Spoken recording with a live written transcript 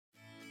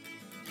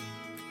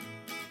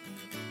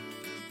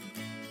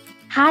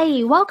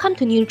Hi, welcome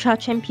to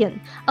Nutrachampion,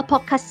 a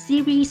podcast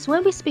series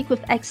where we speak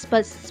with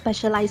experts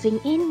specializing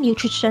in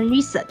nutrition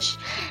research,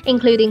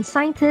 including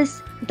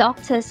scientists,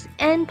 doctors,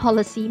 and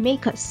policy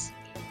makers.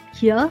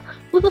 Here,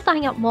 we will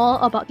find out more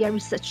about their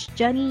research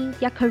journey,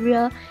 their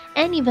career,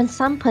 and even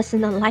some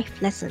personal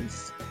life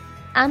lessons.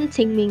 I'm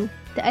Ting Ming,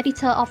 the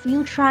editor of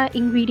Nutra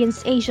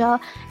Ingredients Asia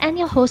and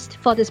your host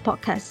for this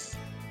podcast.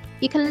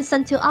 You can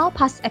listen to our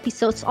past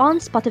episodes on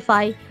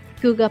Spotify,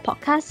 Google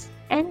Podcasts,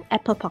 and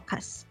Apple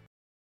Podcasts.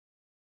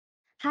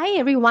 Hi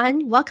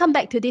everyone, welcome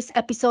back to this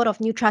episode of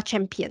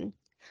Nutrachampion.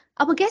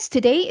 Our guest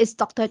today is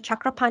Dr.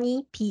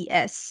 Chakrapani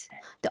PS,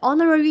 the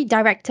Honorary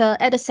Director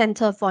at the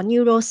Center for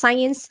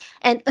Neuroscience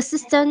and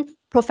Assistant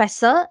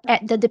Professor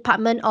at the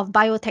Department of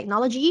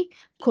Biotechnology,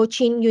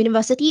 Cochin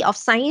University of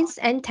Science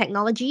and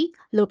Technology,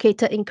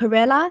 located in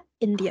Kerala,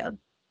 India.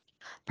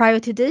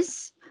 Prior to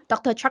this,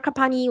 Dr.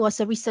 Chakrapani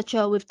was a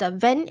researcher with the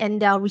Van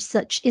Andel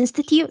Research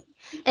Institute,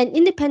 an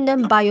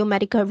independent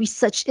biomedical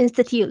research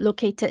institute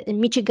located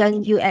in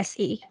Michigan,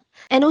 USA,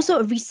 and also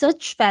a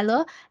research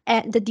fellow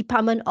at the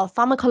Department of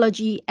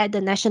Pharmacology at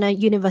the National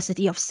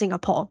University of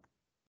Singapore.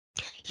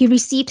 He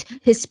received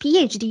his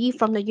PhD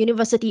from the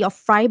University of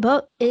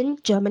Freiburg in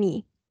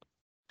Germany.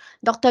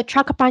 Dr.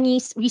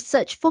 Chakrapani's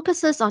research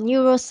focuses on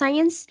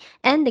neuroscience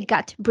and the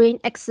gut-brain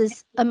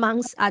axis,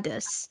 amongst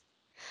others.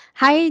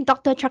 Hi,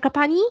 Dr.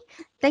 Chakrapani.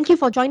 Thank you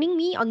for joining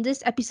me on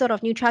this episode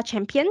of Nutra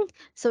Champion.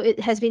 So it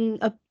has been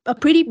a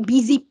pretty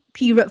busy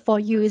period for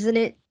you, isn't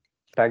it?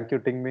 Thank you,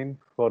 Tingmin,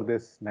 for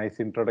this nice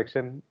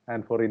introduction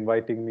and for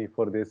inviting me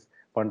for this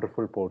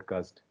wonderful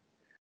podcast.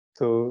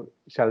 So,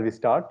 shall we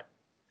start?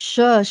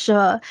 Sure.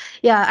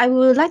 Yeah, I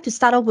would like to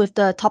start off with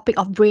the topic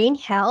of brain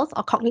health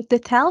or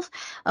cognitive health,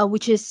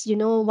 which is,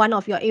 one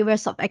of your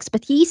areas of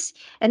expertise.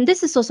 And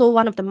this is also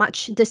one of the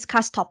much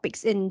discussed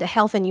topics in the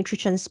health and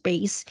nutrition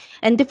space.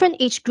 And different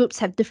age groups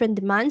have different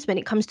demands when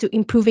it comes to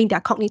improving their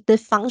cognitive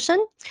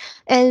function.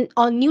 And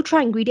on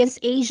Nutra Ingredients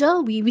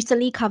Asia, we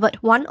recently covered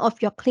one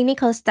of your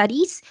clinical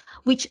studies,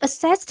 which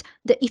assessed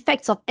the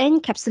effects of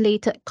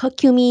encapsulated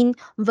curcumin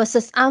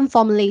versus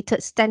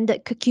unformulated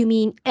standard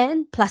curcumin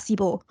and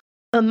placebo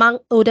among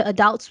older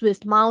adults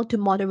with mild to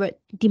moderate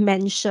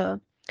dementia.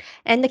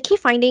 And the key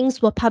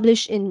findings were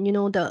published in,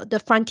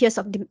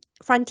 the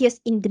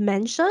frontiers in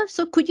dementia.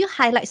 So could you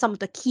highlight some of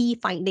the key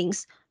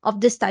findings of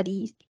this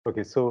study?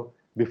 Okay, so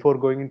before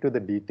going into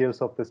the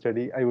details of the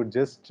study, I would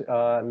just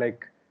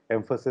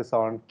emphasis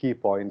on key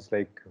points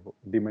like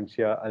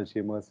dementia,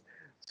 Alzheimer's.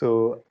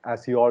 So,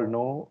 as you all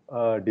know,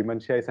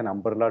 dementia is an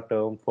umbrella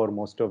term for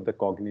most of the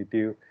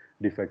cognitive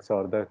defects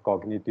or the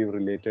cognitive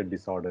related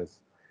disorders.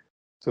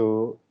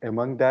 So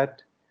among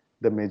that,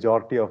 the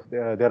majority of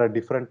there are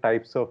different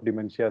types of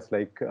dementias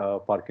like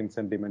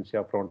Parkinson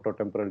dementia,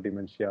 frontotemporal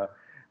dementia,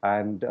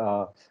 and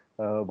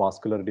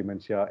vascular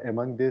dementia.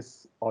 Among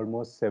this,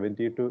 almost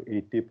 70 to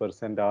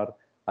 80% are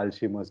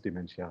Alzheimer's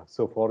dementia.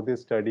 So for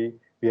this study,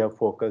 we have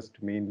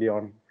focused mainly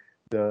on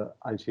the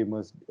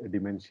Alzheimer's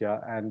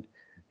dementia and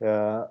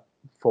uh,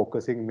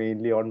 focusing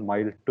mainly on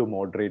mild to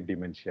moderate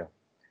dementia.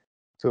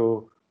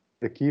 So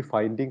the key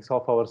findings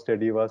of our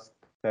study was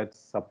that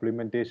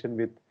supplementation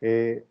with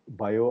a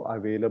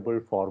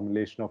bioavailable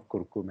formulation of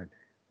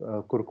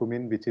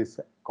curcumin, which is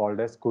called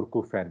as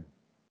curcufen.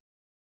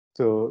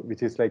 So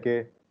which is like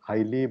a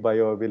highly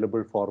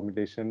bioavailable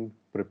formulation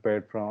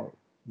prepared from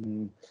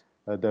mm,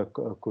 the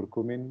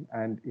curcumin,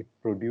 and it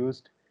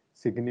produced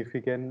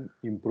significant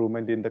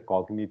improvement in the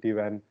cognitive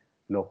and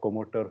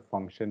locomotor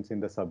functions in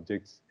the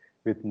subjects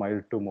with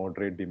mild to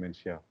moderate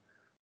dementia.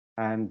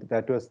 And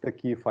that was the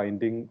key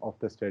finding of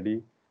the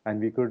study,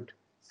 and we could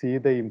see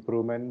the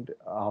improvement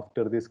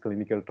after this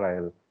clinical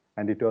trial,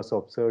 and it was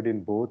observed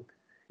in both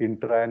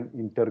intra and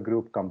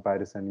intergroup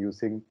comparison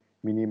using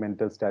mini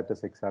mental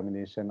status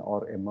examination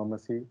or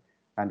MMSE,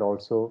 and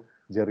also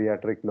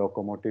geriatric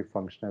locomotive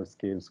functional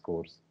scale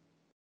scores.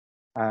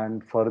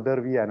 And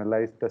further, we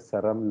analyzed the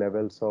serum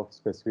levels of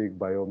specific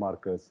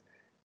biomarkers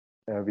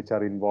which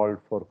are involved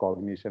for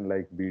cognition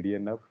like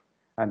BDNF.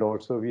 And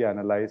also we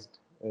analyzed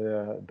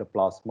the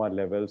plasma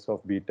levels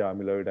of beta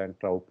amyloid and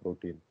tau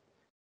protein.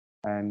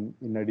 And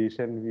in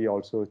addition, we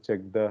also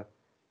checked the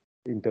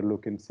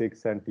interleukin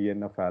 6 and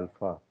TNF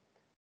alpha.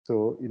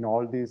 So in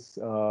all these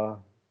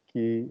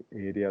key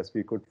areas,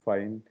 we could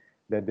find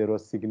that there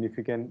was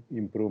significant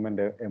improvement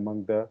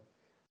among the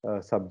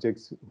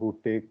subjects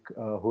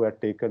who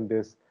had taken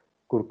this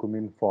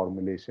curcumin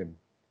formulation,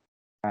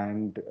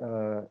 and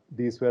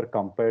these were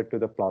compared to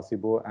the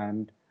placebo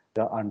and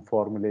the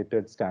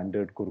unformulated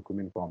standard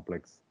curcumin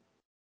complex.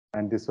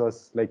 And this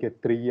was like a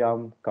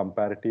 3-arm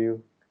comparative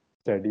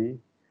study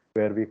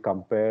where we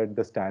compared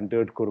the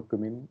standard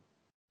curcumin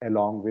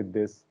along with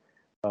this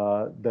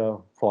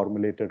the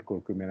formulated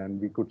curcumin,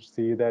 and we could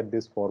see that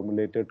this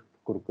formulated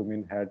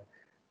curcumin had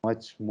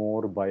much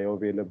more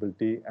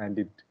bioavailability, and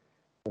it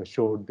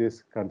showed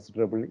this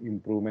considerable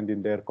improvement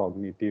in their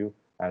cognitive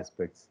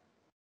aspects.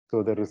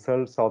 So the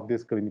results of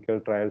this clinical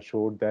trial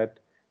showed that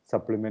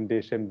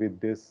supplementation with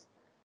this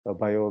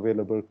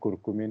bioavailable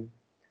curcumin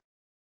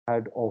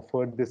had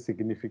offered this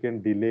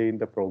significant delay in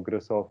the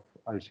progress of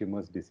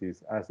Alzheimer's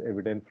disease, as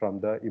evident from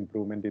the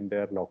improvement in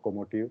their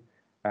locomotive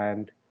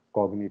and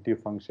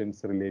cognitive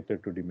functions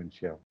related to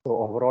dementia. So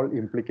overall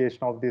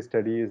implication of this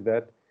study is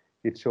that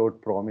it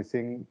showed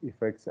promising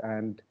effects,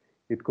 and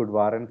it could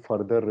warrant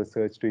further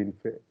research to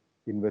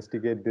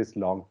investigate this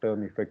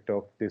long-term effect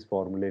of this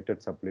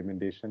formulated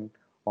supplementation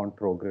on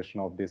progression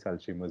of this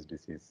Alzheimer's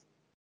disease.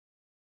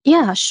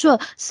 Yeah, sure.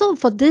 So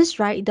for this,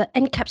 right, the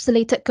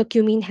encapsulated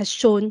curcumin has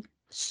shown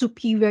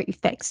superior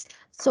effects.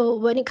 So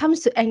when it comes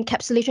to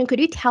encapsulation, could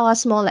you tell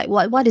us more like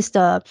what is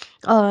the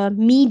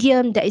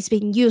medium that is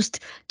being used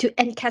to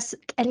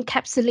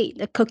encapsulate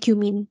the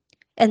curcumin,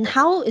 and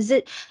how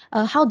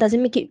does it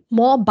make it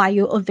more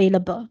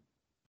bioavailable?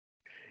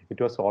 It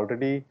was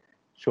already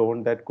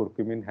shown that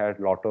curcumin had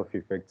a lot of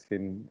effects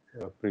in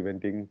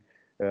preventing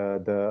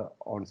the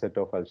onset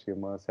of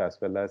Alzheimer's, as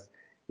well as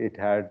it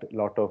had a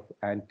lot of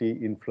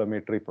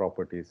anti-inflammatory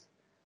properties.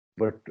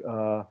 But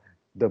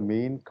the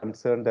main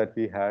concern that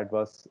we had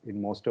was,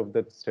 in most of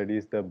the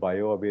studies, the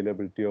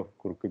bioavailability of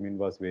curcumin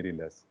was very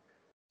less.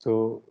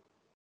 So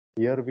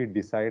here we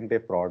designed a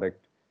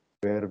product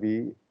where we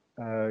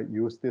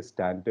use the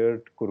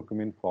standard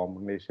curcumin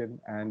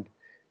formulation, and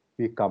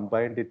we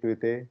combined it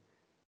with a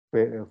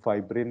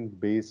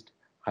fibrin-based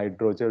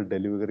hydrogel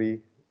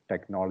delivery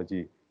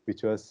technology,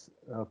 which was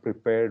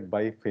prepared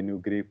by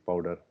fenugreek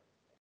powder.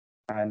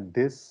 And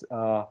this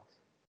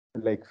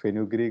like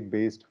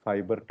fenugreek-based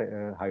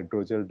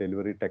hydrogel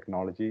delivery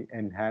technology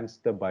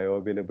enhanced the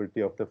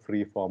bioavailability of the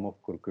free form of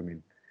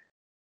curcumin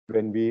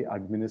when we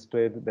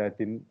administered that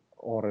in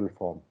oral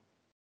form.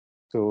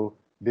 So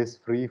this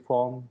free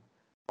form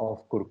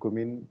of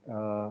curcumin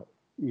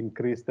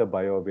increased the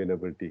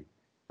bioavailability,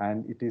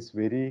 and it is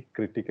very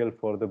critical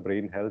for the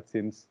brain health,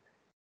 since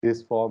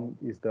this form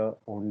is the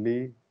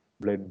only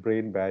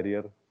blood-brain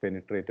barrier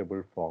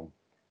penetratable form,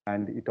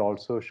 and it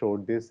also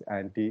showed this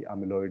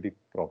anti-amyloidic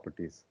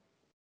properties.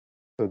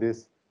 So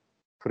this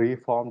free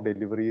form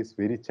delivery is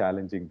very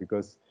challenging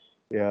because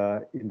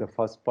in the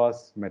first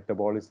pass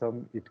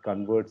metabolism, it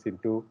converts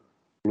into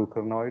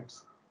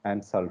glucanoids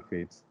and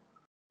sulfates.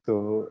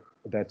 So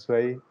that's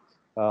why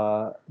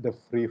the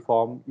free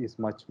form is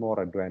much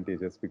more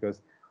advantageous,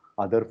 because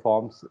other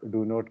forms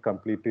do not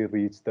completely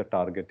reach the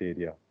target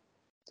area.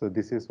 So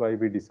this is why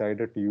we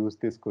decided to use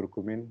this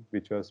curcumin,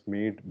 which was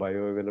made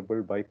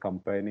bioavailable by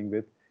combining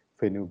with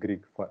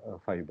fenugreek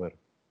fiber.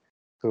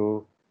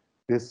 So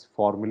this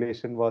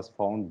formulation was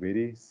found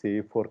very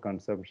safe for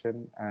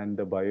consumption, and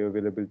the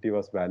bioavailability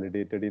was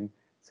validated in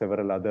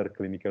several other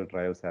clinical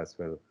trials as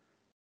well.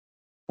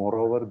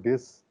 Moreover,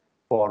 this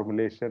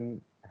formulation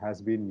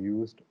has been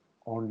used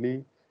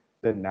only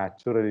the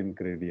natural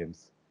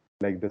ingredients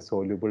like the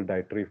soluble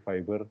dietary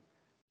fiber,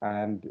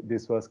 and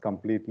this was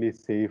completely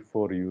safe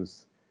for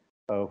use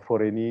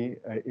for any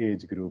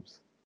age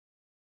groups.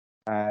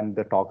 And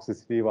the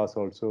toxicity was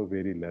also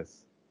very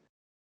less.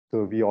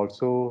 So we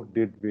also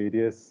did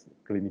various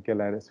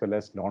clinical as well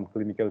as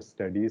non-clinical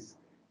studies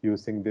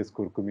using this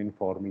curcumin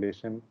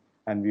formulation,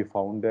 and we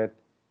found that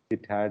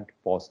it had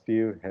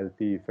positive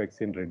healthy effects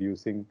in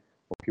reducing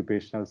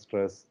occupational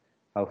stress,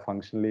 have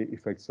functionally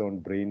effects on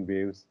brain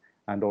waves,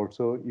 and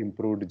also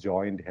improved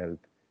joint health,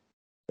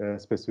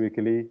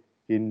 specifically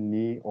in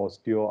knee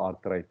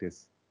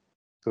osteoarthritis.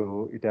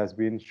 So it has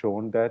been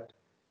shown that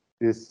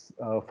this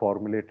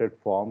formulated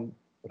form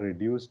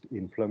reduced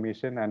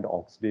inflammation and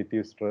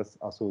oxidative stress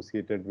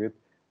associated with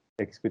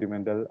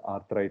experimental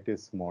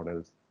arthritis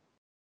models.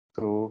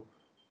 So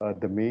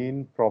the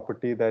main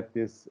property that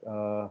this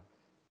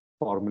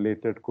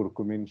formulated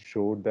curcumin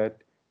showed that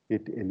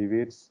it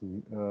elevates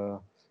the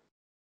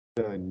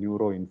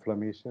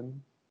neuroinflammation,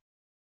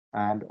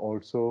 and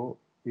also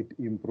it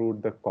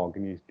improved the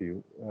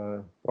cognitive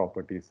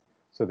properties.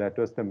 So that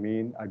was the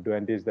main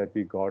advantage that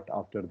we got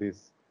after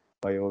this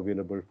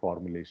bioavailable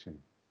formulation.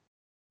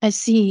 I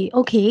see.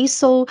 Okay,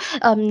 so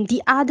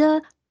the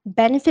other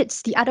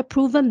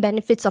proven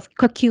benefits of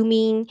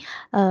curcumin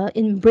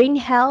in brain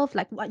health,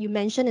 like what you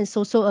mentioned, is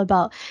also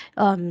about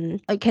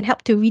it can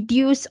help to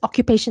reduce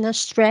occupational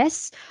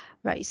stress,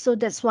 right? So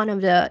that's one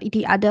of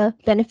the other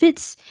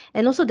benefits,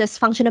 and also there's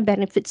functional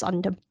benefits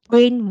on the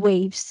brain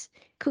waves.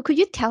 Could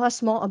you tell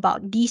us more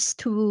about these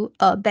two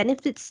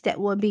benefits that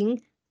were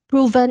being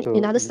proven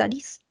in So other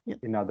studies? Yeah.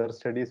 in other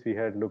studies, we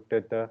had looked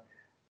at the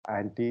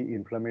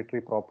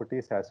anti-inflammatory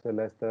properties as well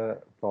as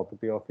the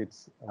property of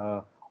its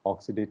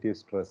oxidative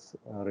stress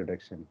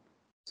reduction.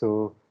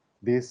 So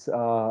this,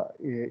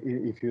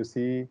 if you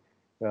see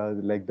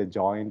like the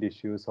joint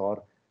issues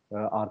or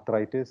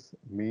arthritis,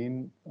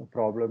 main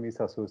problem is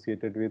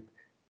associated with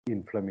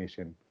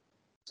inflammation.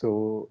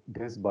 So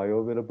this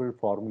bioavailable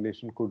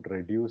formulation could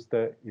reduce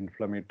the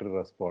inflammatory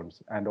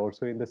response. And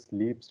also in the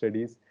sleep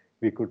studies,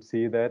 we could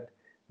see that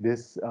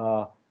this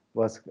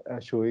was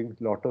showing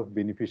a lot of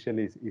beneficial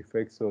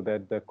effects, so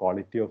that the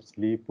quality of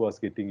sleep was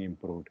getting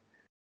improved.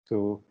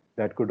 So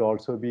that could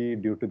also be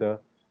due to the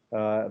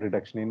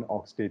reduction in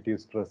oxidative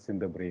stress in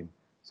the brain.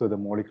 So the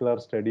molecular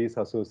studies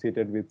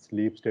associated with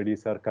sleep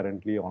studies are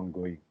currently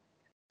ongoing.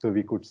 So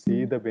we could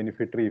see the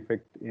beneficiary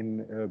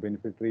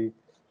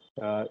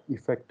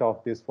effect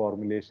of this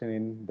formulation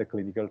in the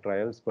clinical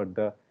trials, but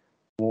the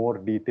more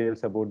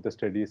details about the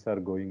studies are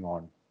going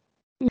on.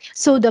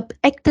 So the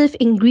active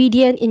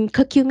ingredient in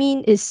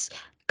curcumin is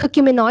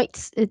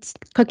curcuminoids. It's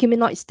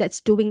curcuminoids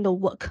that's doing the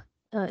work.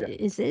 Yeah,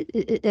 Is it?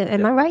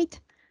 Am yeah, I right?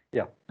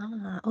 yeah.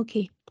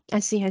 Okay. I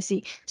see, I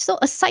see. So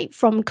aside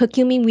from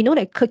curcumin, we know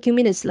that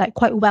curcumin is like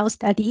quite well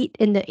studied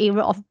in the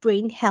area of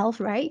brain health,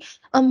 right?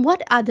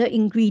 What other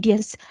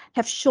ingredients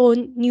have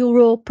shown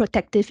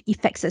neuroprotective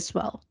effects as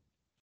well?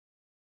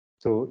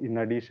 So in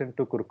addition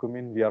to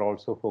curcumin, we are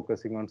also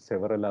focusing on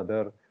several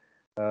other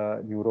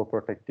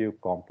neuroprotective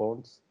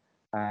compounds,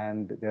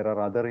 and there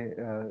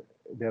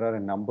are a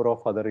number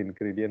of other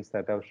ingredients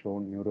that have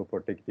shown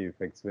neuroprotective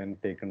effects when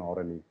taken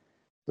orally.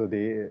 So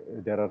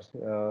there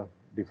are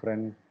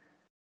different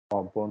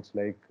compounds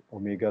like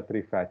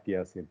omega-3 fatty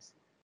acids,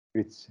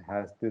 which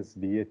has this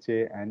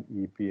DHA and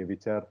EPA,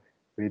 which are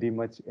very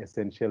much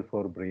essential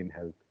for brain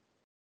health.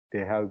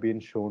 They have been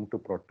shown to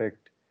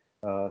protect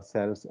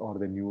cells or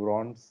the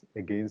neurons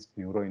against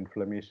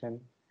neuroinflammation,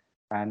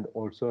 and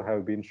also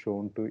have been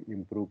shown to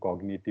improve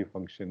cognitive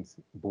functions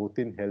both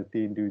in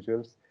healthy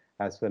individuals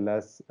as well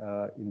as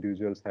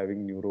individuals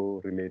having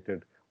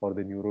neuro-related or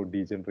the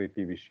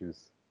neurodegenerative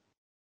issues.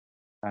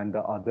 And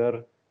the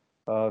other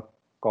uh,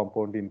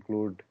 compound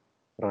include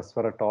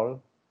resveratrol,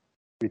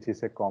 which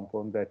is a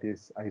compound that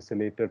is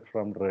isolated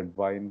from red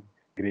wine,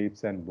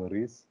 grapes, and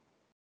berries,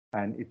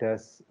 and it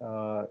has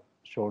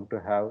shown to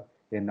have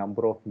a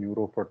number of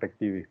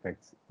neuroprotective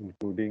effects,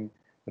 including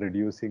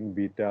reducing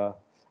beta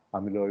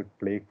amyloid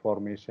plaque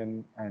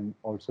formation and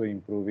also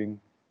improving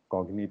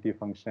cognitive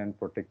function and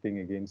protecting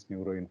against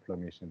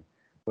neuroinflammation.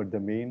 But the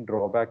main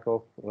drawback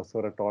of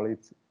resveratrol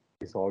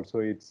is also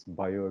its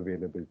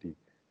bioavailability.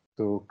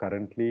 So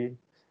currently,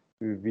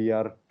 we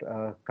are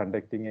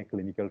conducting a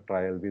clinical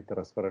trial with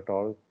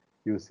resveratrol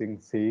using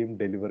same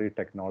delivery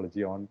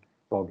technology on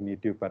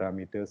cognitive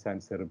parameters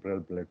and cerebral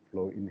blood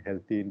flow in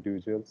healthy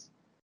individuals.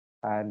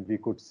 And we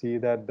could see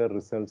that the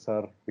results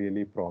are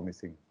really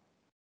promising.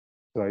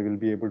 So I will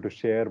be able to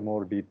share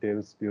more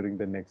details during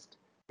the next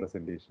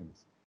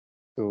presentations.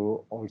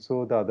 So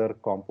also the other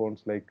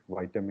compounds like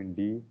vitamin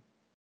D.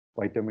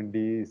 Vitamin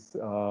D is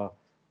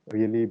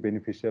really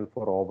beneficial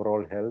for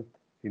overall health,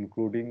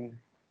 including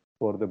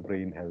for the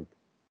brain health.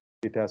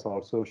 It has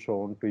also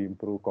shown to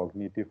improve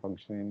cognitive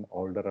function in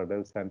older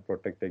adults and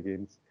protect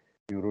against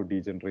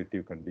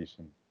neurodegenerative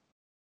conditions.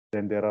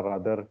 Then there are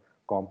other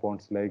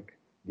compounds like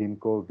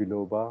ginkgo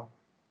biloba.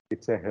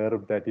 It's a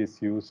herb that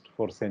is used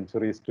for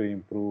centuries to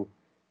improve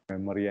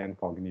memory and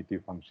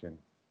cognitive function.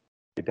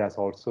 It has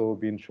also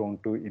been shown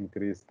to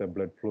increase the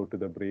blood flow to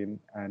the brain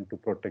and to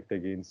protect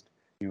against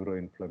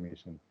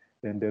neuroinflammation.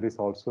 Then there is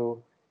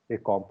also a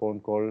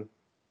compound called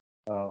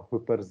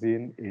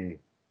huperzine A.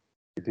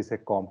 It is a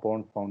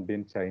compound found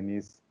in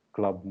Chinese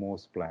club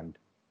moss plant.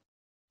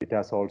 It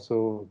has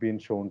also been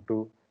shown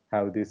to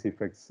have these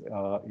effects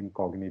in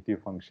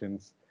cognitive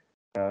functions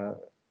uh,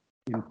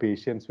 in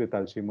patients with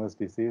Alzheimer's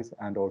disease,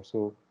 and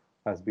also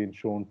has been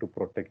shown to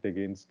protect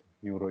against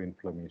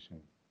neuroinflammation.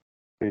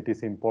 So it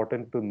is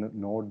important to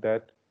note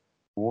that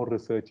more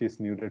research is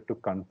needed to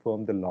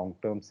confirm the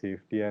long-term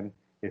safety and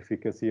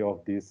efficacy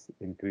of these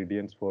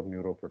ingredients for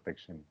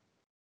neuroprotection.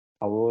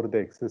 However, the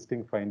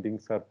existing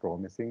findings are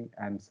promising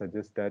and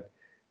suggest that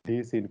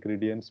these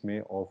ingredients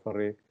may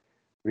offer a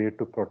way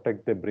to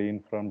protect the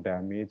brain from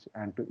damage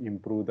and to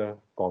improve the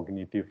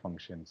cognitive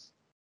functions.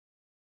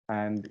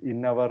 And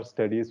in our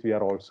studies, we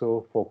are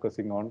also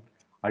focusing on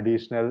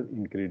additional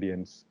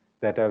ingredients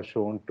that have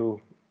shown to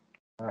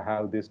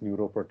have these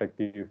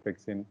neuroprotective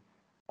effects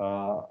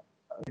uh,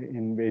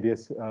 in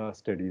various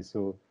studies.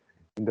 So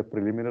in the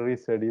preliminary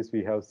studies,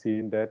 we have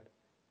seen that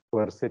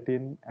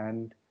quercetin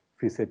and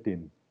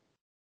fisetin,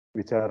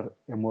 which are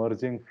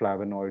emerging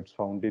flavonoids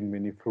found in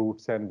many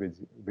fruits and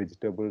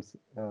vegetables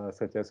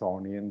such as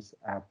onions,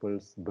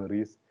 apples,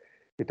 berries.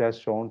 It has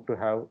shown to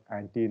have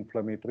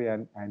anti-inflammatory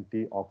and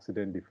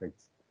antioxidant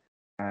effects.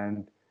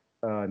 And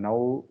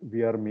now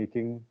we are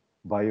making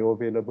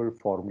bioavailable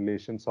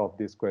formulations of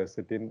this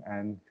quercetin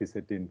and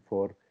fisetin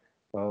for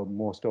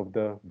most of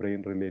the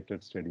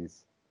brain-related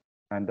studies.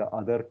 And the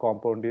other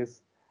compound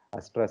is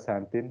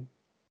astaxanthin,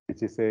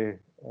 which is a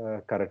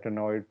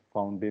carotenoid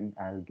found in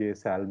algae,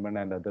 salmon,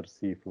 and other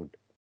seafood.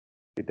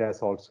 It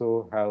has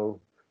also have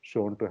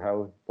shown to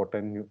have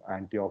potent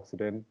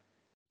antioxidant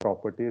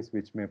properties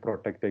which may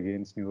protect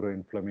against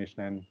neuroinflammation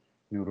and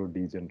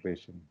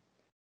neurodegeneration.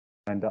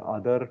 And the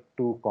other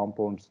two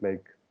compounds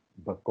like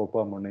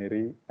Bacopa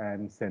monnieri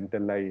and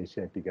Centella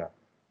asiatica.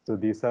 So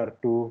these are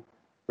two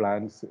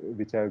plants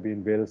which have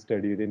been well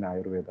studied in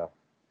Ayurveda,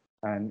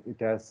 and it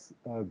has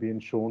been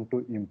shown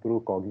to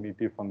improve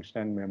cognitive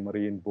function and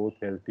memory in both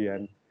healthy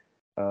and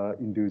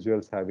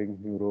individuals having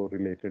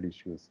neuro-related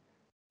issues.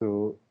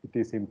 So it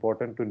is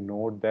important to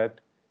note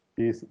that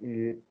these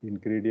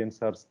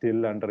ingredients are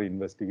still under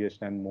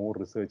investigation and more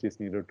research is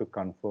needed to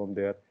confirm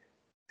their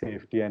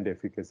safety and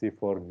efficacy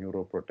for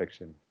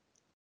neuroprotection.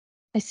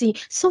 I see.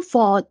 So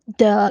for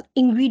the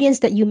ingredients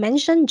that you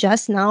mentioned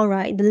just now,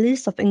 right, the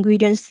list of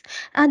ingredients,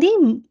 are they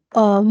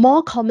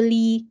more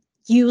commonly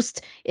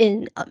used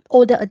in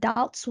older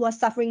adults who are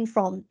suffering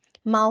from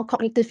mild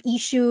cognitive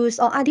issues,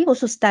 or are they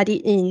also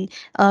studied in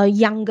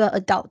younger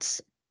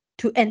adults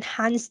to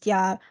enhance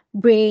their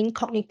brain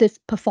cognitive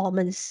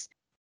performance?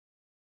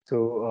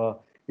 So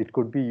it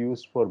could be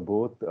used for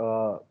both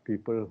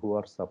people who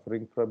are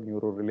suffering from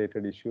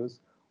neuro-related issues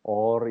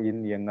or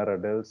in younger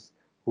adults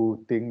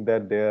who think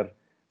that their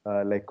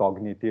like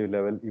cognitive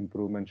level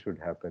improvement should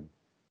happen.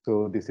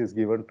 So this is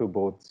given to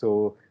both.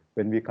 So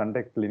when we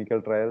conduct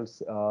clinical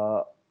trials,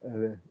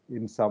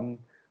 in some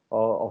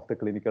of the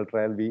clinical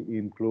trial, we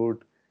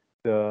include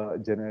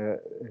the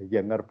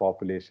younger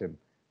population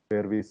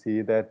where we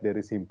see that there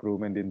is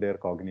improvement in their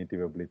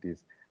cognitive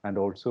abilities, and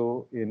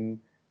also in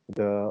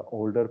the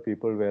older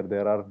people where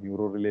there are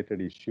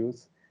neuro-related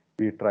issues,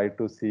 we try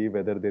to see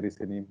whether there is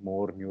any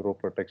more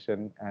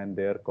neuroprotection and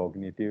their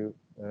cognitive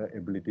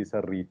abilities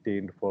are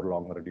retained for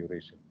longer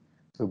duration.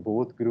 So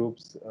both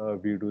groups,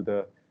 we do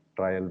the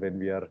trial when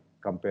we are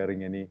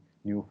comparing any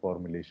new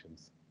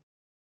formulations.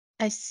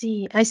 I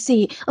see. I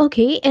see.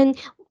 Okay. And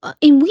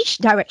in which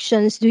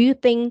directions do you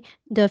think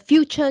the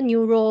future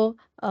neuro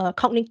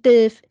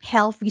cognitive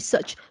health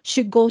research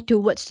should go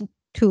towards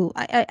to?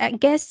 I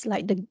guess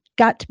like the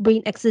gut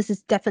brain axis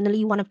is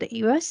definitely one of the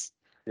areas.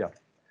 Yeah.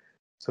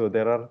 So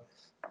there are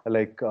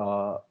like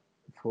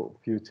for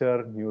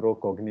future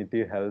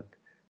neurocognitive health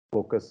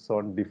focus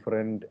on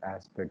different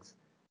aspects.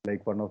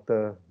 Like one of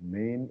the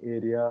main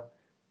area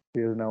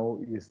till now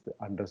is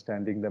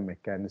understanding the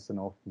mechanism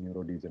of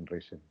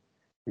neurodegeneration,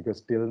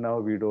 because till now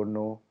we don't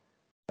know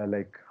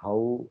like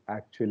how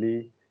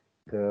actually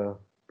the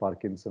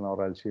Parkinson or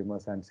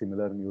Alzheimer's and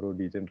similar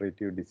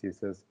neurodegenerative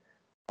diseases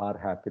are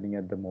happening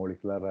at the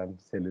molecular and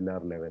cellular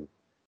level.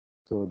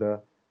 So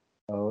the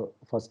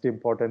first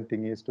important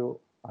thing is to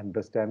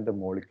understand the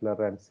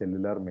molecular and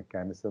cellular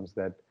mechanisms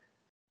that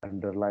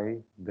underlie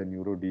the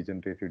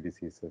neurodegenerative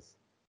diseases.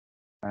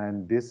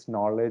 And this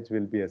knowledge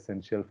will be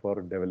essential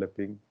for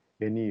developing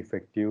any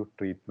effective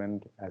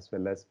treatment as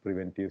well as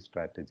preventive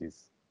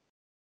strategies.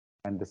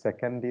 And the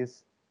second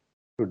is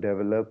to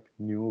develop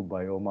new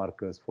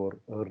biomarkers for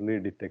early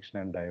detection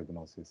and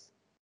diagnosis.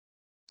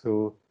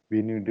 So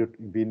we need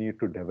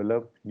to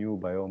develop new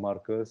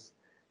biomarkers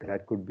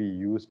that could be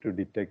used to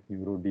detect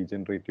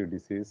neurodegenerative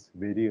disease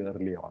very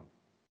early on.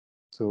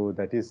 So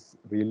that is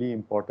really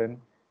important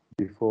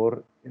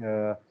before,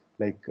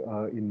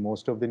 in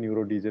most of the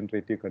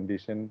neurodegenerative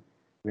condition,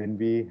 when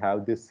we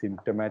have this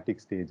symptomatic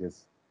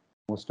stages,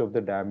 most of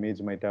the damage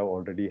might have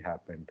already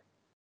happened.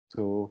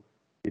 So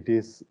it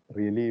is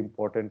really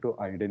important to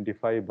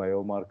identify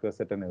biomarkers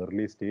at an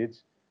early stage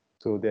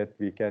so that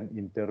we can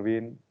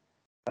intervene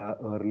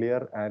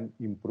earlier and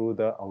improve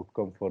the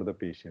outcome for the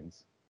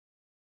patients.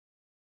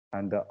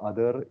 And the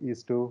other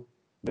is to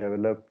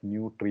develop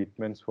new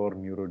treatments for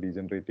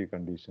neurodegenerative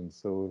conditions.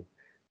 So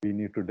we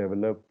need to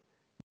develop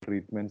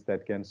treatments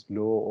that can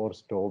slow or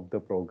stop the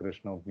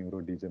progression of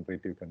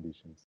neurodegenerative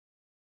conditions.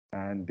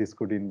 And this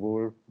could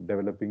involve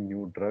developing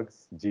new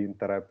drugs, gene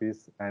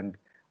therapies, and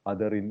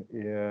other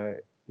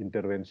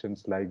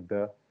interventions like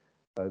the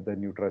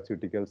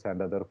nutraceuticals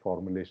and other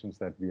formulations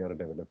that we are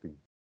developing.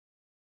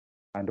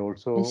 And I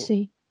also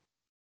see.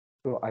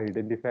 to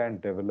identify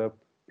and develop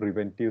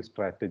preventive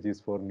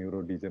strategies for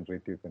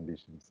neurodegenerative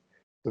conditions.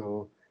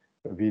 So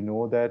we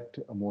know that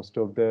most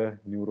of the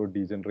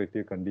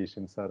neurodegenerative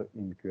conditions are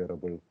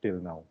incurable till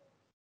now.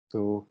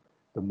 So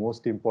the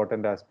most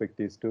important aspect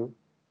is to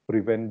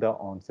prevent the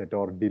onset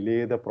or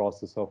delay the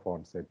process of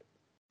onset.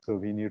 So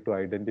we need to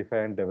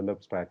identify and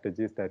develop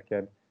strategies that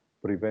can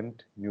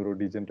prevent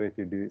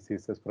neurodegenerative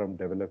diseases from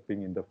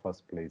developing in the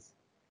first place.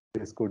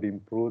 This could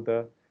improve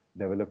the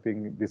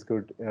developing. This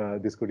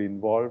could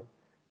involve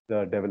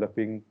the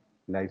developing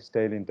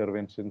lifestyle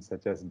interventions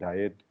such as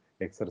diet,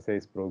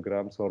 exercise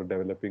programs, or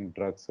developing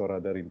drugs or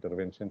other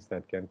interventions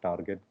that can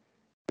target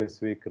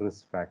specific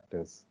risk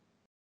factors.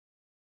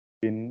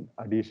 In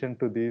addition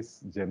to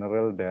these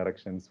general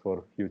directions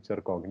for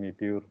future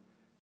cognitive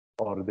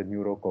or the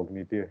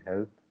neurocognitive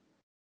health,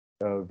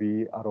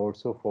 we are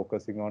also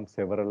focusing on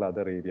several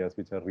other areas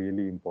which are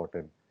really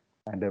important.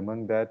 And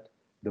among that,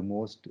 the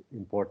most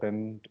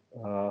important,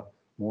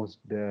 most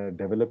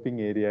developing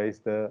area is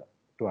the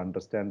to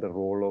understand the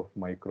role of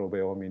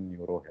microbiome in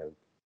neuro health.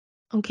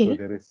 So Okay.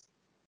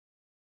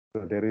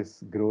 there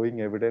is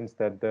growing evidence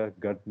that the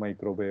gut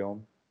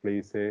microbiome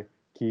plays a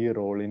key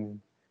role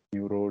in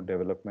neuro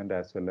development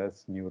as well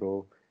as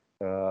neuro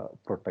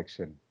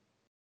protection.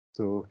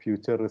 So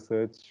future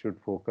research should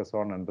focus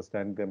on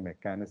understanding the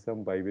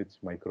mechanism by which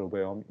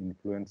microbiome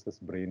influences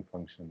brain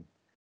function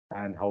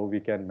and how we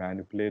can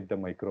manipulate the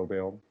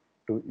microbiome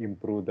to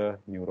improve the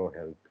neuro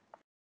health.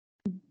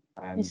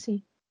 I And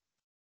see.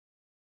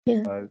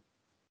 Yeah. uh,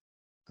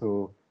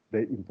 so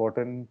the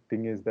important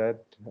thing is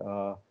that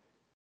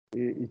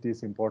it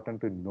is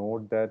important to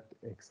note that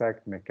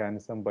exact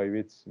mechanism by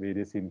which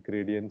various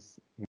ingredients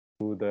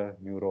improve the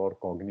neuro or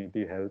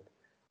cognitive health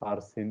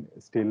are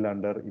still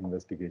under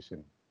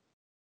investigation.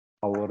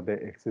 However, the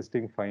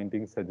existing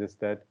findings suggest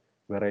that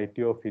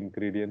variety of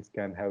ingredients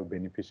can have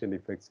beneficial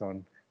effects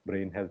on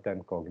brain health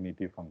and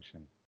cognitive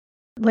function.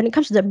 When it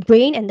comes to the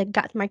brain and the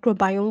gut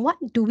microbiome, what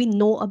do we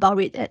know about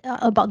it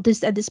about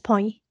this at this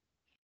point?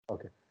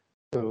 Okay,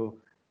 so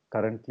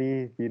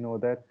currently we know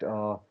that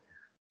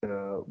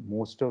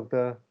most of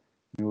the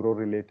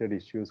neuro-related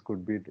issues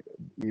could be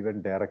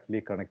even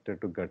directly connected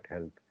to gut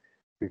health,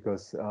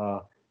 because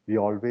we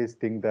always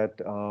think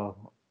that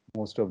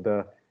most of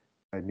the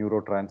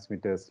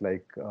neurotransmitters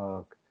like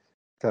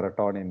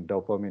serotonin,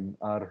 dopamine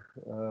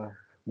are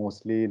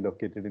mostly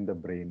located in the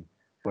brain.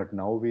 But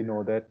now we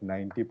know that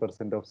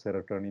 90% of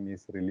serotonin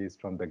is released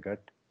from the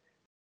gut,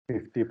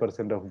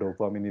 50% of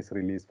dopamine is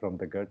released from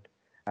the gut,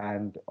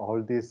 and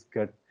all these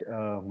gut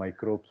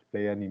microbes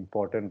play an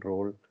important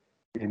role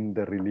in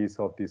the release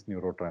of these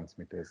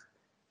neurotransmitters.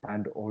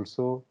 And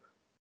also,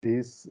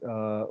 these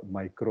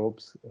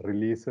microbes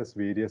releases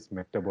various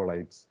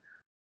metabolites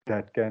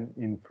that can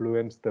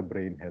influence the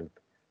brain health.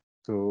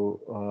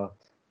 So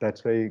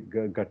that's why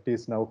gut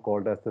is now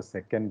called as the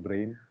second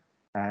brain.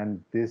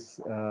 And this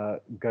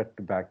gut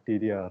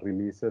bacteria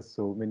releases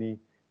so many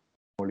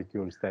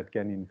molecules that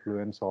can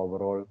influence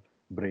overall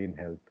brain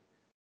health.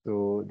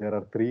 So there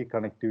are three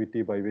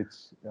connectivity by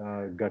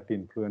which gut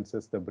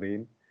influences the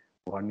brain.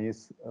 One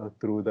is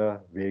through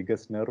the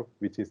vagus nerve,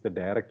 which is the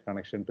direct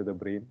connection to the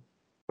brain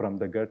from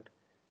the gut.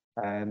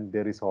 And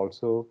there is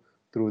also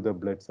through the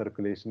blood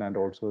circulation and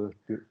also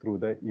through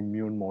the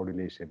immune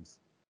modulations.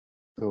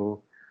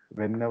 So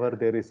whenever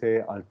there is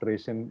a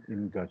alteration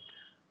in gut,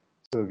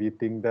 so we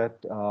think that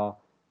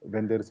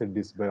when there is a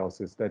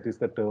dysbiosis, that is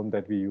the term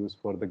that we use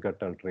for the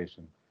gut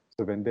alteration.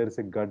 So when there is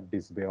a gut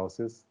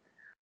dysbiosis,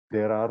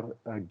 there are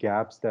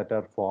gaps that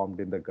are formed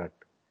in the gut.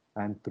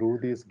 And through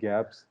these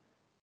gaps,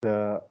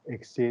 the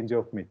exchange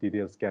of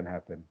materials can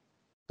happen.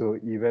 So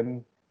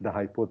even the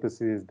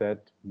hypothesis is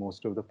that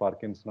most of the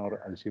Parkinson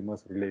or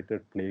Alzheimer's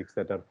related plaques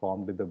that are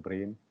formed in the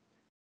brain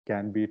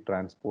can be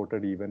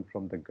transported even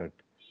from the gut.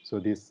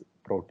 So these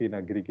protein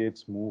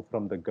aggregates move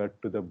from the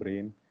gut to the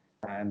brain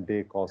and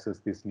they causes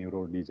this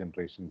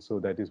neurodegeneration. So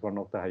that is one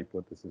of the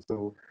hypotheses.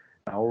 So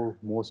now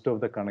most of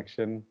the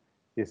connection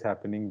is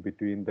happening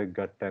between the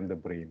gut and the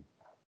brain.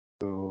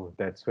 So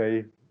that's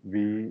why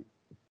we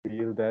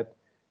feel that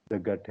the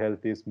gut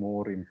health is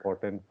more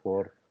important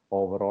for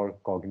overall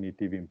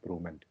cognitive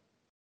improvement.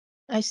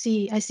 I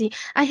see. I see.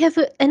 I have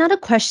another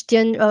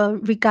question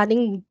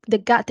regarding the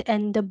gut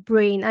and the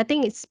brain. I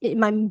think it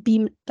might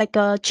be like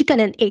a chicken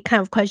and egg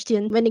kind of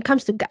question when it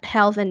comes to gut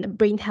health and the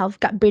brain health,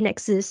 gut brain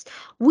axis.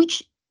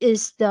 Which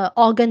is the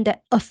organ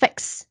that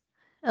affects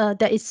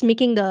that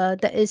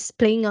is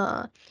playing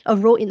a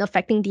role in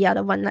affecting the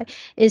other one? Like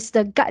is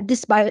the gut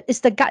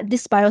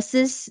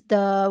dysbiosis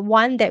the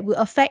one that will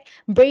affect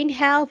brain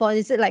health, or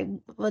is it like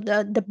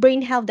the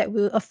brain health that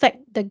will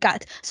affect the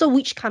gut? So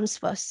which comes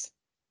first?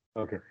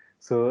 Okay,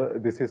 so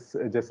this is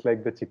just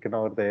like the chicken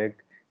or the egg.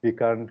 We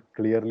can't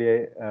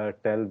clearly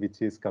tell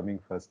which is coming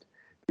first,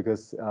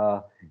 because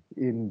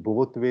in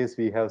both ways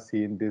we have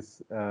seen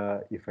this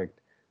effect.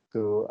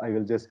 So I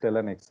will just tell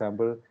an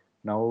example.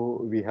 Now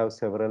we have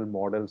several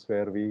models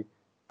where we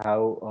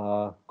have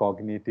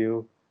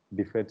cognitive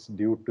defects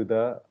due to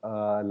the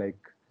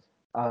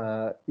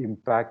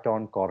impact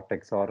on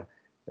cortex, or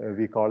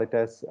we call it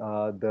as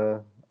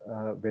the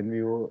when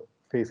you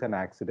face an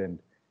accident,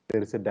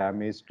 there is a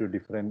damage to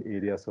different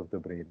areas of the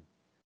brain.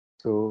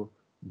 So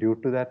due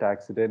to that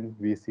accident,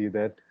 we see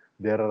that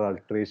there are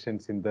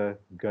alterations in the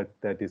gut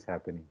that is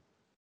happening.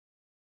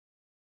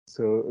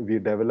 So we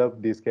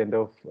develop these kind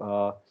of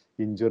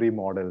injury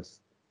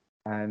models,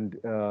 and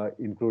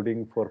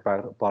including for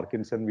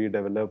Parkinson, we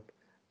developed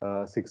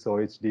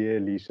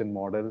 6-OHDA lesion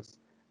models,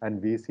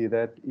 and we see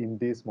that in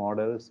these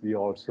models, we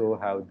also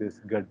have this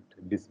gut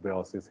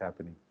dysbiosis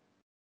happening.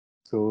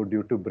 So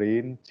due to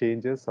brain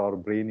changes or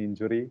brain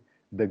injury,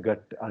 the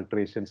gut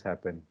alterations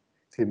happen.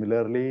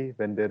 Similarly,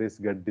 when there is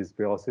gut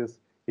dysbiosis,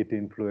 it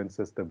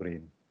influences the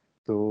brain.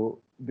 So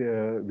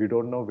we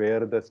don't know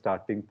where the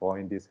starting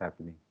point is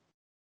happening.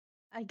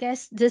 I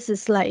guess this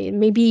is like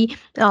maybe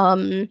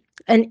an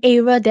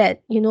area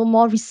that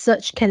more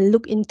research can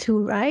look into,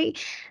 right?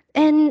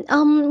 And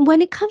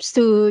when it comes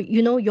to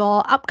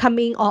your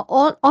upcoming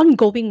or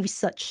ongoing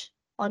research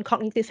on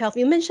cognitive health,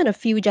 you mentioned a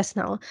few just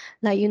now,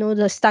 like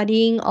the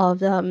studying of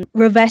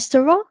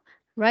Revesтерol,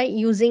 right?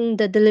 Using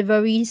the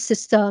delivery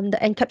system, the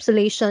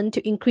encapsulation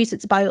to increase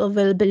its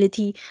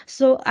bioavailability.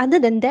 So other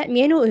than that,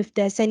 may I know if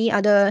there's any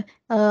other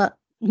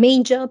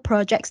major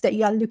projects that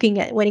you are looking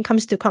at when it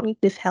comes to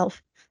cognitive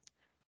health?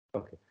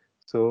 Okay.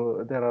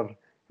 So there are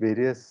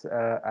various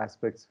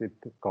aspects with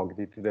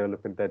cognitive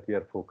development that we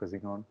are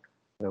focusing on.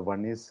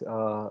 One is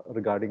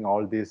regarding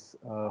all these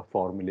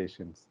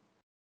formulations.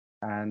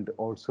 And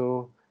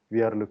also,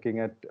 we are looking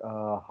at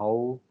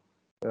how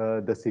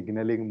the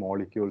signaling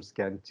molecules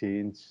can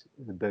change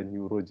the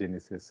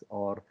neurogenesis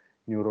or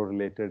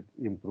neuro-related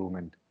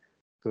improvement.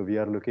 So we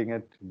are looking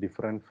at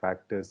different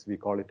factors. We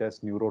call it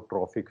as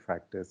neurotrophic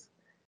factors.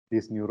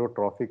 These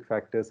neurotrophic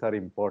factors are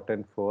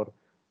important for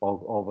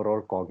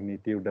overall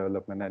cognitive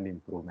development and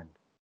improvement.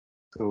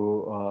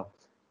 So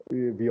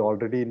we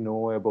already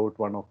know about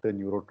one of the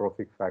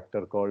neurotrophic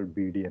factor called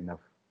BDNF,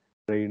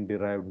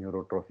 brain-derived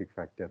neurotrophic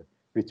factor,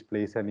 which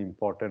plays an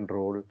important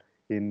role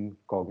in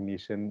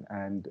cognition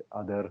and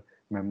other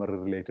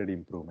memory-related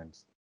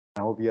improvements.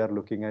 Now we are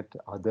looking at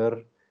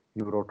other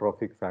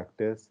neurotrophic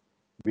factors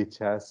which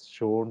has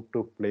shown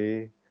to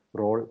play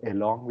role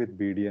along with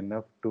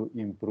BDNF to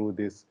improve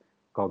this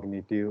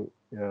cognitive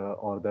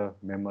or the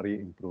memory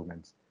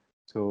improvements.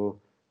 So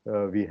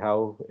we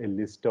have a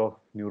list of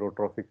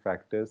neurotrophic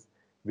factors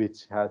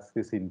which has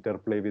this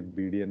interplay with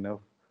BDNF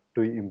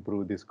to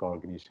improve this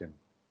cognition.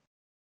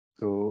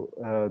 So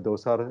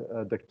those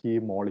are the key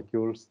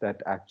molecules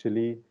that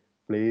actually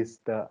plays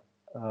the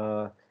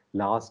uh,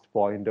 last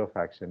point of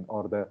action,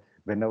 or the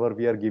whenever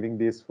we are giving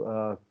these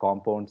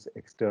compounds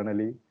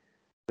externally,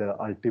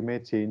 the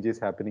ultimate change is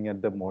happening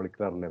at the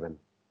molecular level.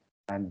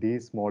 And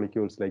these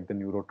molecules like the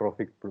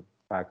neurotrophic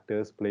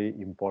factors play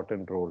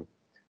important role.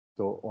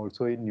 So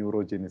also in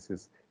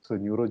neurogenesis. So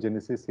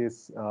neurogenesis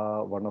is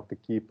one of the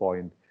key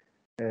point,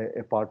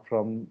 apart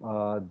from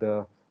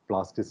the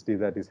plasticity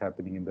that is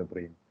happening in the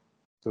brain.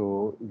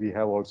 So we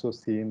have also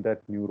seen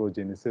that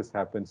neurogenesis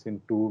happens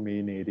in two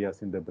main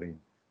areas in the brain.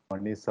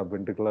 One is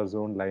subventricular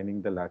zone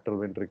lining the lateral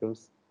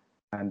ventricles,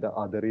 and the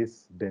other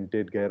is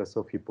dentate gyrus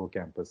of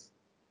hippocampus.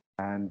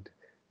 And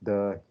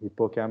the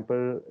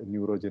hippocampal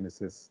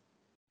neurogenesis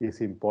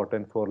is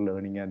important for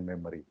learning and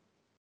memory.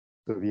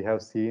 So we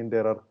have seen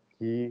there are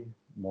key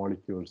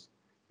molecules,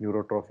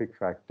 neurotrophic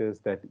factors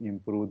that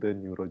improve the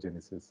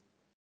neurogenesis.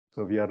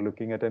 So we are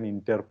looking at an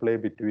interplay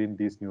between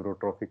these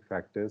neurotrophic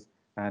factors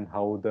and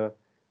how the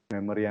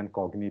memory and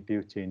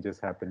cognitive changes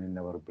happen in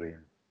our brain.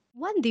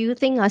 What do you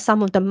think are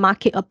some of the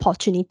market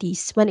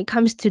opportunities when it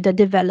comes to the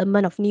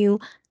development of new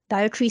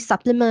dietary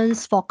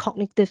supplements for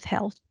cognitive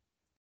health?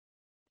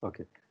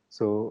 Okay,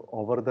 so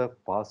over the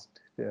past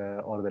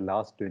or the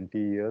last 20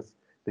 years,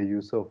 the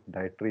use of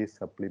dietary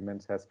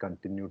supplements has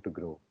continued to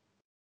grow.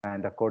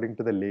 And according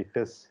to the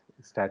latest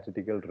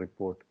statistical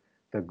report,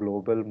 the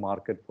global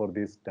market for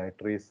this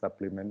dietary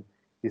supplement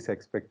is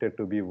expected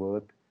to be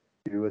worth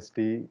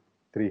USD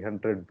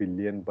 300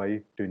 billion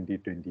by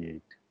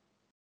 2028.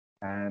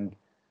 And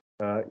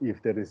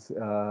if there is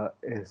a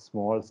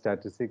small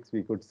statistics,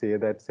 we could say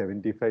that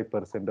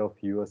 75% of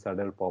US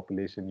adult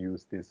population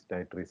use this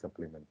dietary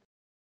supplement.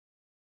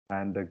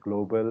 And the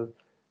global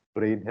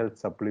brain health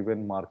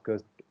supplement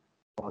market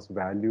was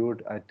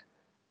valued at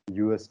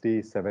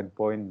USD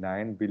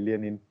 7.9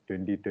 billion in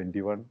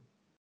 2021,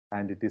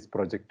 and it is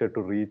projected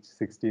to reach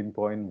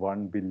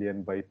 16.1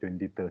 billion by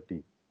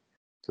 2030.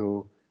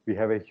 So we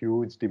have a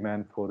huge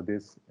demand for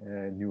this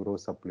neuro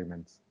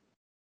supplements.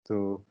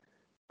 So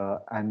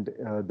and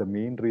the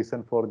main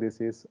reason for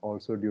this is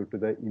also due to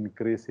the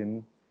increase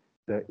in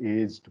the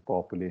aged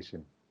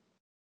population.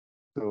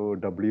 So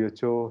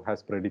WHO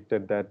has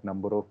predicted that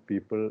number of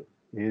people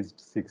aged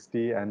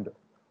 60 and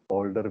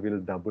older will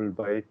double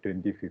by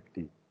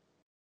 2050.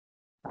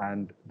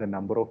 And the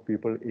number of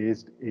people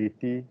aged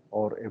 80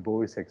 or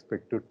above is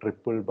expected to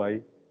triple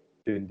by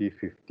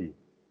 2050.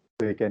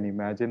 So you can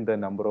imagine the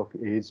number of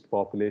aged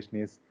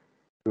population is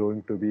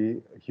going to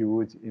be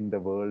huge in the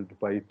world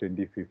by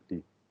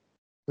 2050.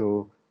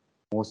 So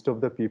most of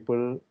the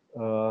people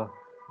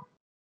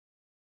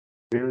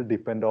will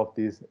depend of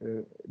this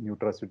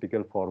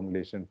nutraceutical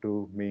formulation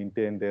to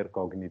maintain their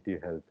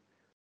cognitive health.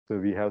 So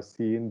we have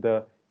seen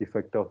the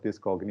effect of this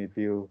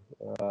cognitive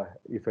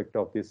effect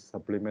of these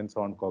supplements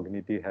on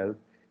cognitive health.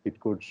 It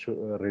could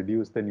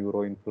reduce the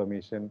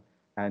neuroinflammation,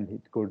 and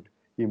it could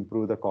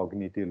improve the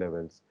cognitive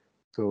levels.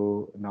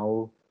 So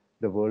now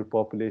the world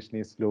population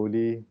is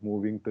slowly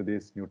moving to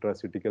these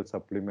nutraceutical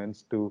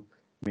supplements to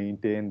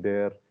maintain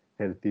their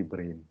healthy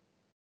brain.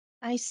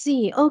 I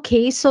see.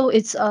 Okay, so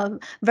it's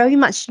very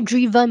much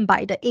driven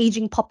by the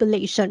aging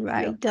population, Yeah,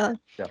 right?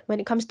 yeah. When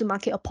it comes to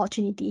market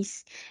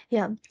opportunities.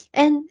 Yeah.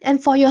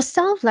 And for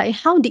yourself, like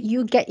how did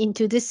you get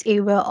into this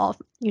area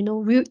of,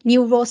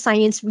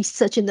 neuroscience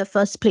research in the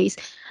first place?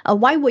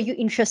 Why were you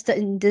interested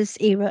in this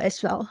area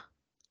as well?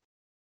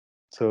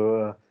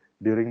 So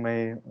during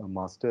my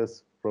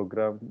master's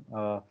program,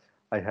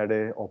 I had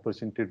an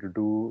opportunity to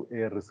do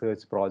a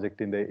research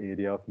project in the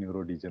area of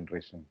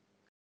neurodegeneration.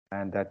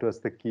 And that was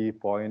the key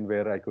point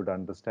where I could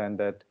understand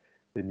that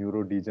the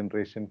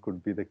neurodegeneration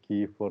could be the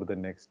key for the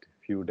next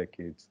few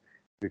decades,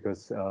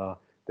 because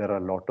there are a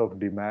lot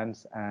of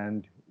demands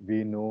and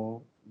we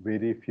know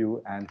very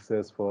few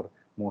answers for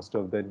most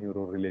of the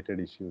neuro-related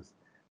issues.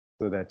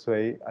 So that's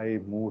why I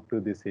moved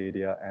to this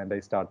area and I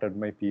started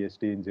my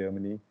PhD in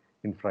Germany,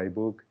 in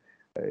Freiburg,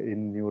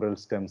 in neural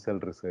stem cell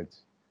research,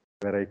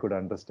 where I could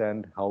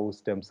understand how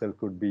stem cell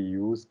could be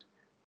used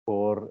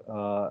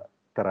for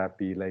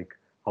therapy, like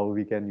how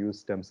we can use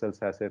stem cells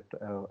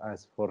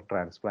as for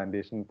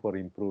transplantation for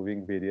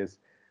improving various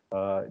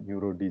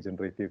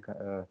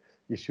neurodegenerative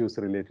issues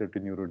related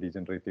to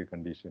neurodegenerative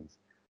conditions.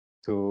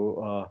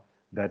 So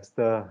that's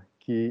the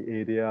key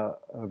area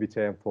which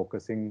I am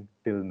focusing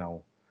till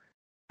now.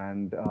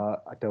 And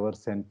at our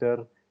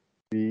center,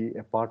 we,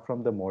 apart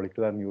from the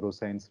molecular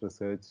neuroscience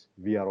research,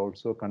 we are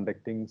also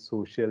conducting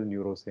social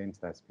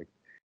neuroscience aspect.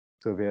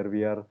 So where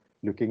we are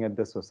looking at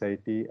the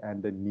society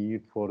and the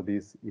need for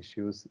these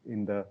issues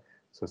in the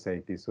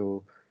society.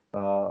 So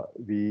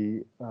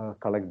we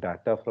collect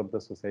data from the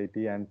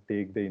society and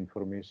take the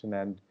information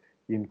and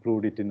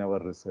include it in our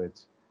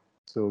research.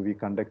 So we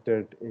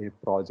conducted a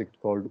project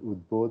called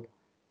Udbodh,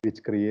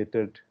 which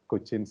created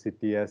Cochin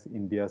city as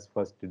India's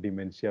first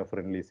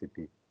dementia-friendly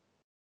city.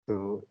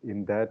 So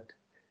in that,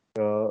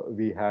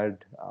 we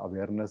had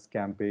awareness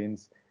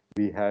campaigns.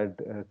 We had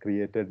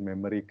created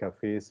memory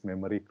cafes,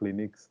 memory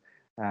clinics,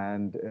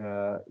 and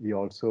we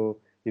also,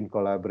 in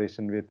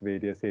collaboration with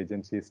various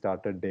agencies,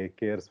 started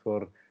daycares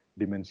for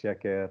dementia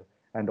care.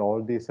 And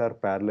all these are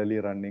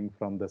parallelly running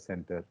from the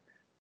center.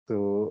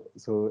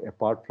 So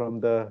apart from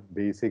the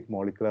basic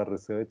molecular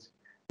research,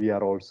 we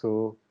are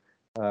also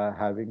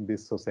having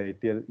these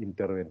societal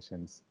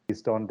interventions.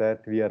 Based on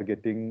that, we are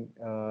getting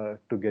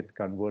to get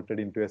converted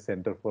into a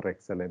center for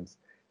excellence.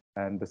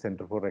 And the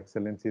Center for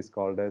Excellence is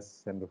called as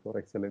Center for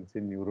Excellence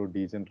in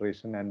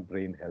Neurodegeneration and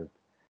Brain Health.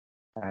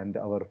 And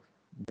our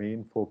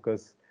main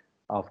focus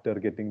after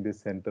getting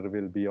this center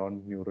will be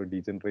on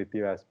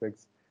neurodegenerative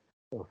aspects,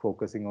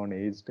 focusing on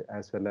aged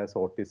as well as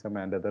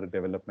autism and other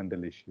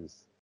developmental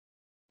issues.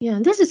 Yeah,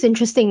 this is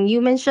interesting. You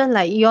mentioned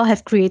like you all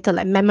have created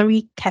like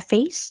memory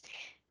cafes,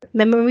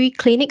 memory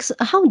clinics.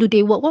 How do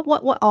they work?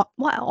 What are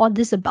all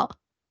this about?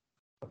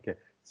 Okay,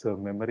 so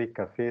memory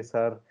cafes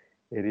are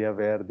area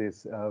where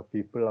these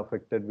people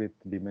affected with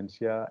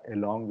dementia,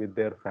 along with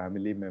their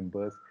family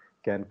members,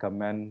 can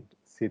come and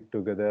sit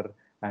together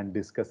and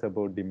discuss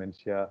about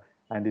dementia.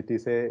 And it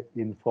is a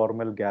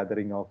informal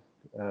gathering of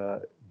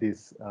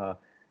these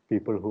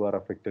people who are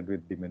affected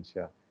with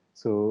dementia.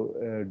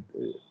 So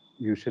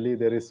usually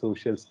there is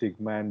social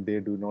stigma, and they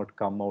do not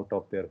come out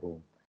of their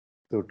home.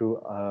 So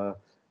to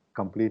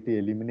completely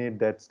eliminate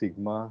that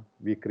stigma,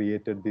 we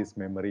created these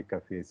memory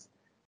cafes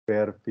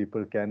where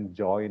people can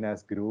join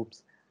as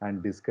groups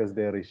and discuss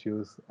their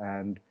issues,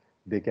 and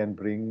they can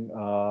bring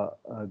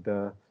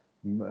the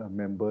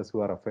members who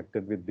are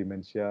affected with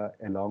dementia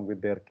along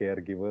with their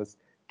caregivers,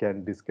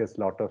 can discuss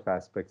lot of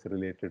aspects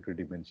related to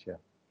dementia.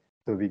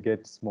 So we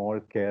get small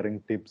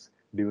caring tips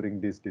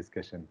during this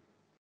discussion.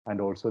 And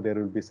also there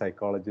will be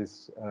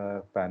psychologists,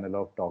 panel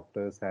of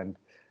doctors and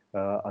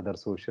other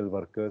social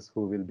workers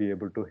who will be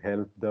able to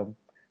help them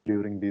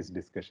during these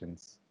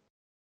discussions.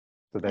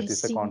 So I that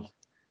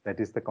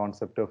see. is the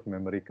concept of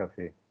memory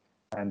cafe.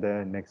 And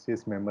next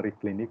is memory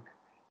clinic.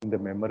 In the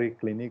memory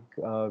clinic,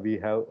 we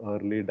have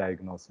early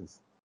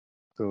diagnosis.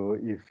 So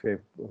if a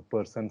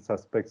person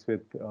suspects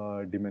with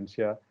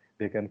dementia,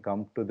 they can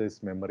come to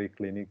this memory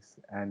clinics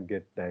and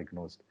get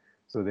diagnosed.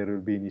 So there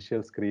will be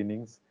initial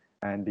screenings,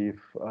 and if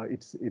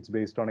it's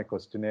based on a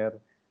questionnaire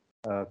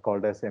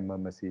called as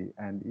MMSE,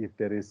 and if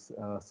there is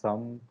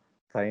some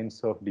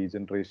signs of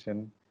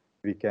degeneration,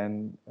 we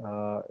can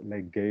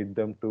like guide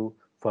them to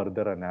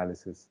further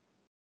analysis.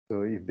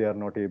 So if they are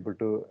not able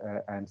to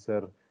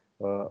answer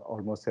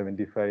almost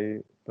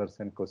 75%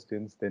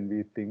 questions, then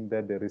we think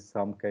that there is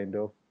some kind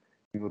of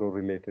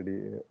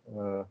neuro-related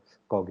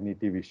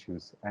cognitive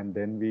issues. And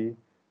then we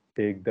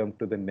take them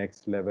to the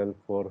next level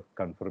for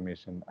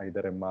confirmation,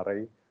 either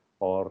MRI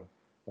or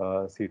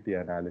CT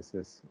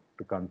analysis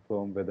to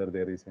confirm whether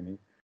there is any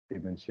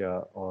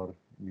dementia or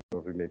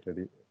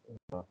neuro-related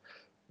uh,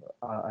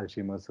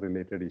 Alzheimer's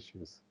related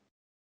issues.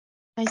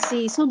 I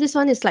see. So this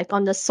one is like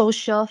on the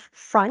social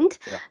front,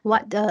 Yeah, yeah,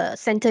 what the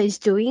center is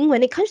doing.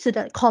 When it comes to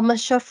the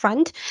commercial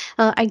front,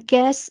 I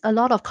guess a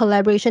lot of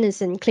collaboration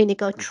is in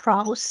clinical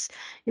trials,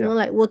 yeah.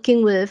 like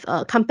working with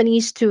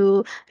companies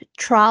to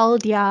trial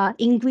their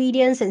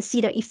ingredients and see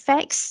the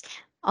effects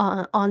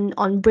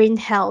on brain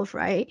health,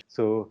 right?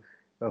 So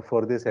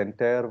for this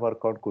entire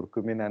work on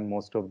curcumin and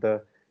most of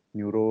the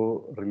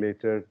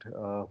neuro-related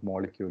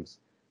molecules,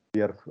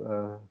 we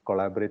are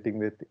collaborating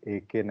with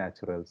AK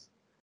Naturals.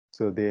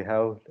 So they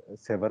have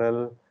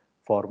several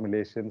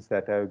formulations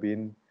that have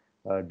been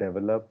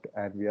developed,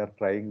 and we are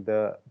trying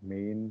the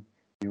main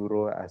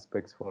neuro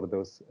aspects for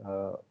those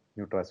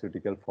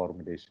nutraceutical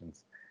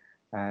formulations.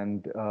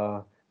 And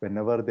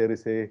whenever there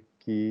is a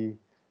key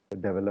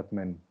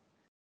development,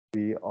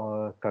 we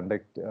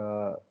conduct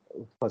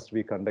first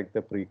we conduct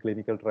the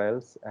preclinical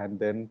trials and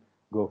then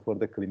go for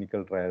the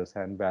clinical trials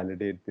and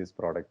validate this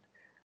product.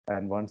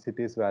 And once it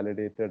is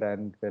validated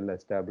and well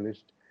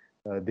established,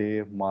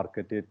 they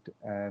market it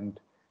and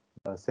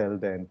sell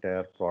the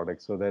entire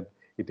product so that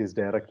it is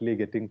directly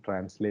getting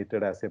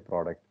translated as a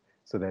product.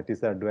 So that is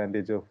the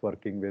advantage of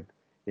working with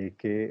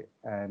AK,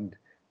 and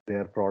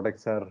their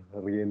products are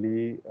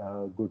really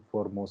good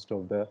for most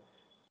of the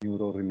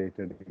neuro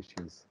related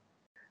issues.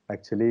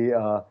 Actually,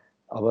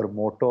 our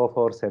motto of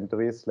our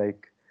center is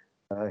like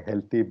a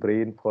healthy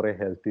brain for a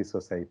healthy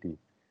society.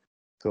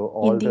 So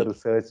Indeed.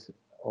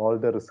 all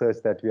the research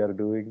that we are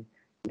doing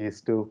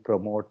is to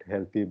promote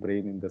healthy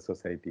brain in the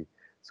society.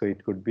 So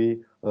it could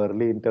be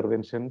early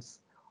interventions,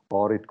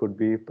 or it could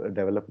be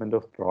development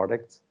of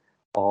products,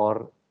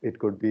 or it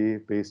could be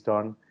based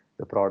on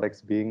the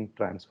products being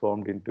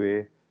transformed into a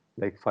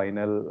like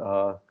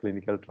final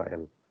clinical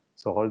trial.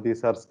 So all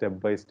these are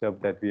step by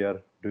step that we are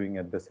doing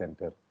at the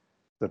center.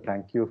 So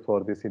thank you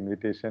for this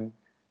invitation,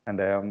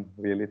 and I am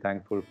really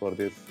thankful for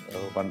this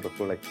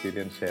wonderful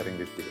experience sharing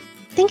with you.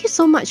 Thank you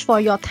so much for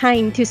your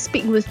time to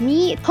speak with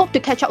me. Hope to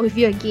catch up with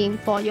you again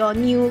for your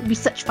new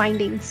research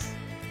findings.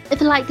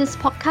 If you like this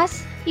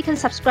podcast, you can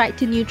subscribe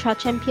to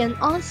Nutrachampion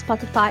on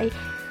Spotify,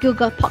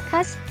 Google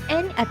Podcasts,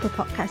 and Apple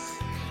Podcasts.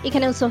 You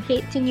can also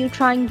head to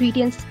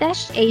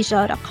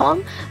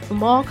nutraingredients-asia.com for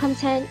more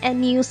content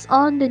and news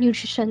on the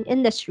nutrition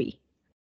industry.